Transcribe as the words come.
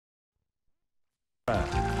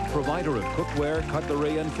Craft, provider of cookware,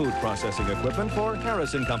 cutlery, and food processing equipment for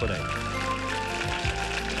Harrison Company.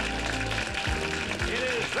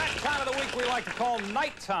 We like to call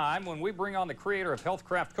nighttime when we bring on the creator of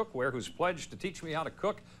Healthcraft Cookware, who's pledged to teach me how to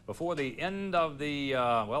cook before the end of the,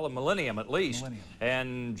 well, a millennium at least.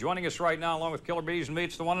 And joining us right now, along with Killer Beaz and me,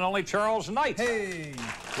 it's the one and only Charles Knight. Hey!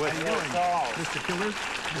 With Mr. Killer?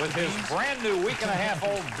 With his brand new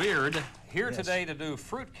week-and-a-half-old beard, here today to do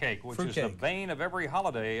fruitcake, which is the bane of every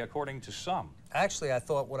holiday, according to some. Actually, I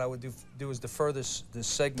thought what I would do is defer this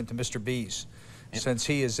segment to Mr. Beaz. Since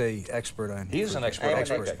he is an expert on He is an expert.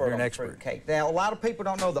 You're an expert. Fruitcake. Now, a lot of people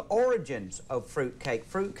don't know the origins of fruitcake.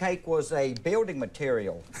 Fruitcake was a building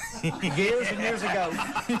material years and years ago.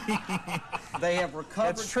 They have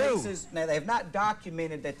recovered pieces. Now, they have not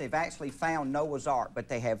documented that they've actually found Noah's Ark, but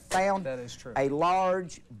they have found a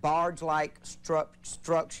large barge-like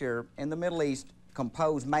structure in the Middle East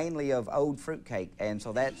composed mainly of old fruitcake, and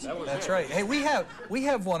so that's right. Hey, we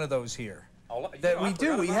have one of those here. We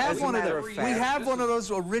do. We have one of those. We have one of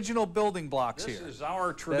those original building blocks here. This is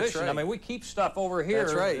our tradition. I mean, we keep stuff over here.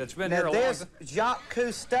 That's right. It's been here a long time. Jacques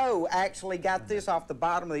Cousteau actually got this off the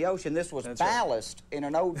bottom of the ocean. This was ballast in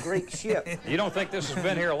an old Greek ship. You don't think this has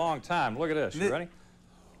been here a long time? Look at this. You ready?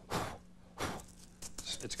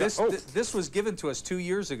 This was given to us 2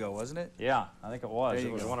 years ago, wasn't it? Yeah, I think it was.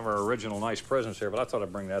 It was one of our original nice presents here, but I thought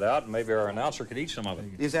I'd bring that out, and maybe our announcer could eat some of it.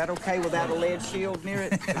 Is that okay without a lead shield near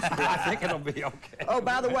it? I think it'll be okay. Oh,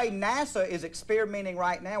 by the way, NASA is experimenting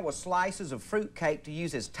right now with slices of fruitcake to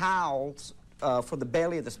use as tiles for the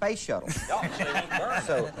belly of the space shuttle.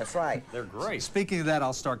 So that's right. They're great. Speaking of that,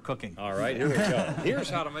 I'll start cooking. All right, here we go.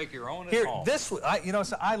 Here's how to make your own at home. You know,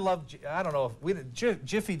 so I love. I don't know if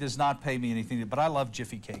Jiffy does not pay me anything, but I love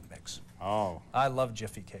Jiffy Cake Mix. Oh. I love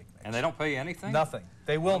Jiffy Cake Mix. And they don't pay you anything? Nothing.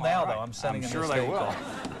 They will now, though. I'm sending them. I'm sure they will.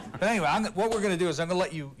 But anyway, what we're going to do is I'm going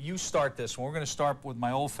to let you start this one. We're going to start with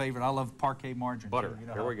my old favorite. I love parquet margarine. Butter. You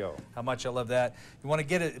know here we go. How much I love that. You want to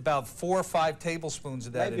get it about 4 or 5 tablespoons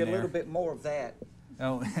of that Maybe in there. a little bit more of that.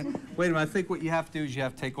 Oh, wait a minute. I think what you have to do is you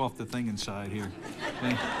have to take off the thing inside here. Oh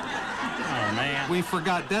man. We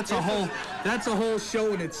forgot. That's a whole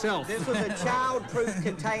show in itself. This was a child-proof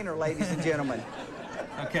container, ladies and gentlemen.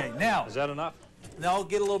 Okay, now. Is that enough? No,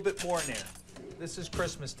 get a little bit more in there. This is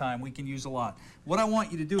Christmas time. We can use a lot. What I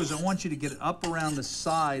want you to do is I want you to get it up around the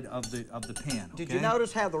side of the pan. Okay? Did you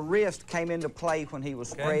notice how the wrist came into play when he was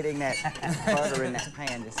spreading that butter in that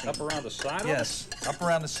pan? Up around the side? Yes, up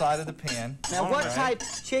around the side of the pan. Now, what type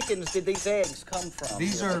of chickens did these eggs come from?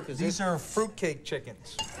 These are fruitcake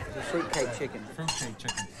chickens. The fruitcake chicken. Fruitcake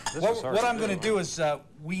chicken. What I'm going to do is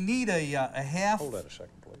we need a half. Hold that a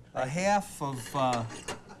second, please. A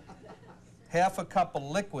half a cup of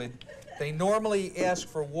liquid. They normally ask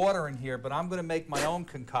for water in here, but I'm going to make my own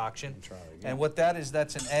concoction. And what that is,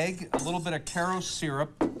 that's an egg, a little bit of Caro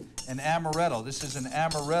syrup, and amaretto. This is an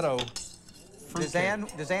amaretto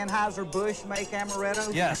fruitcake. Does Anheuser-Busch make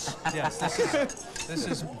amaretto? Yes, yes.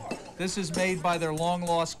 This is made by their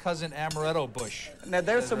long-lost cousin Amaretto Bush. Now,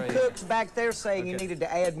 there's some cooks back there saying you needed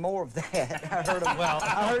to add more of that.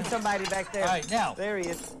 I heard somebody back there. All right, now, there he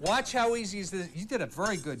is. Watch how easy is this. You did a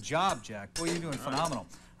very good job, Jack. Boy, you're doing phenomenal.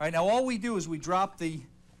 All right, now all we do is we drop the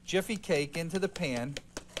Jiffy cake into the pan,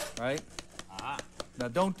 right? Now,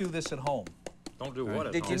 don't do this at home. Don't do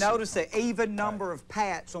what? Did you notice the even number of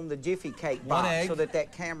pats on the Jiffy cake box so that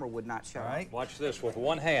that camera would not show? All right. Watch this with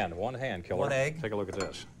one hand, Killer. One egg. Take a look at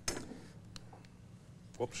this.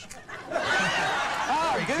 Whoops.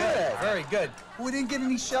 Oh, good. Very good. We didn't get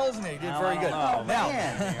any shells in there. You did very good. Oh, now,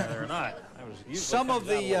 they're not. some of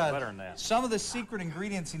the secret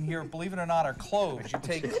ingredients in here, believe it or not, are cloves. You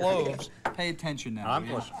take cloves. Pay attention now.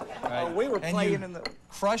 I'm listening. Right. We were playing in the.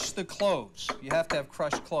 Crush the cloves. You have to have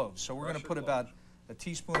crushed cloves. So we're going to put about a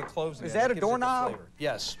teaspoon of cloves in there. Is that a doorknob?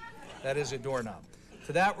 Yes, that is a doorknob.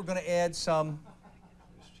 To that, we're going to add some.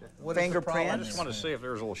 Fingerprint. I just want to see if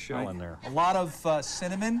there's a little shell in there. A lot of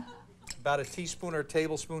cinnamon, about a teaspoon or a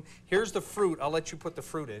tablespoon. Here's the fruit. I'll let you put the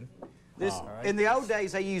fruit in. In the old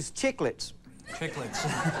days, they used chiclets. Chiclets.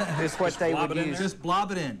 That's what they would use. Just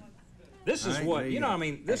blob it in. This is what, you know, I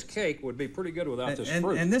mean, this cake would be pretty good without this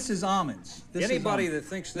fruit. And this is almonds. Anybody that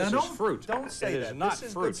thinks this is fruit, don't say that. It is not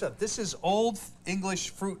fruit. This is old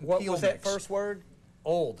English fruit and peel mix. What was that first word?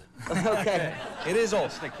 Old. Okay. It is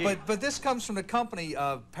old. But this comes from the company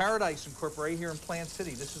Paradise Incorporated here in Plant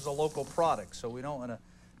City. This is a local product, so we don't want to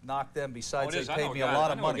knock them. Besides, they paid me a lot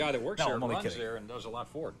of money. I know a guy that works there, runs there, and does a lot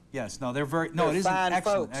for it. Yes, no, they're very. No, it is fine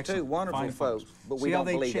excellent, folks too, wonderful folks. But we don't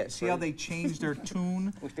believe that. See how they change their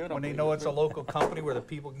tune when they know it's a local company where the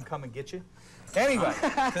people can come and get you. Anyway, to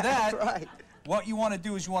that. Right. what you want to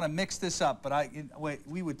do is you want to mix this up, but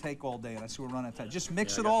we would take all day, and I see we're running out of time. Just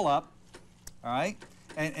mix it all up, all right?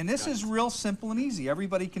 And this is real simple and easy.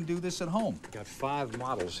 Everybody can do this at home. Got 5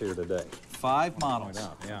 models here today. 5 models.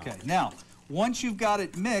 Yeah. Okay, now, once you've got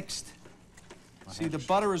it mixed, see the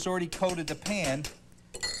butter has already coated the pan.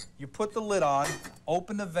 You put the lid on,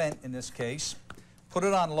 open the vent in this case, put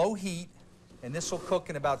it on low heat, and this will cook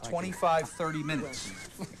in about 25, 30 minutes.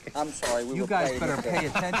 I'm sorry, You guys better pay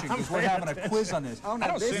attention because we're having a quiz on this. Oh, no, I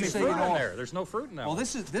don't see any this is fruit in there. There's no fruit in there. Well,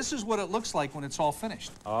 this is what it looks like when it's all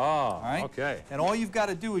finished. Oh, All right? okay. And all you've got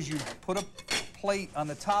to do is you put a plate on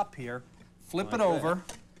the top here, flip it Like over.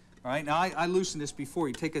 All right, now I loosened this before.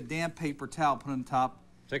 You take a damp paper towel, put it on top.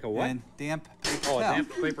 Take a what? And damp paper Oh, towel. a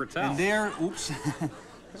damp paper towel. And there, oops,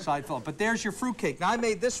 side fell. But there's your fruitcake. Now I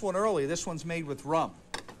made this one early. This one's made with rum.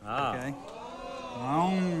 Ah. Okay.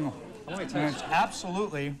 Let me And taste it's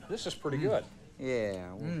absolutely, This is pretty good. Yeah.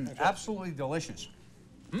 absolutely delicious.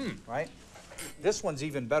 Right? This one's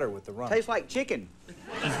even better with the rum. Tastes like chicken.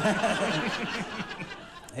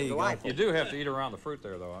 Here you go. Delightful. You do have to eat around the fruit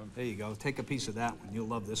there, though. There you go. Take a piece of that one. You'll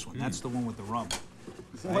love this one. That's the one with the rum.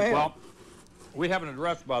 Well, we have an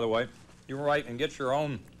address, by the way. You can write and get your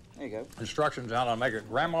own There you go. instructions on how to make it.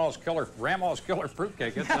 Grandma's Killer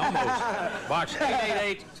Fruitcake. It's Elmo's. Box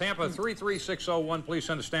 888, Tampa 33601. Please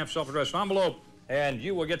send a stamped self-addressed envelope, and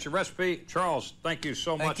you will get your recipe. Charles, thank you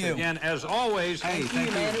so much you. again. As always, Hey, thank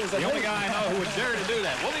you. man. It was a the only hoot. guy I know who would dare to do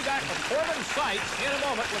that. We'll be back with Corbin Sites in a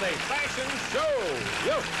moment with a fashion show.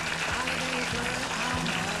 Yo.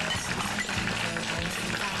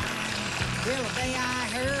 Well, the day I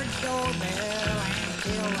heard the doorbell and the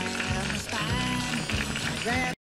chill ran up my spine. I grabbed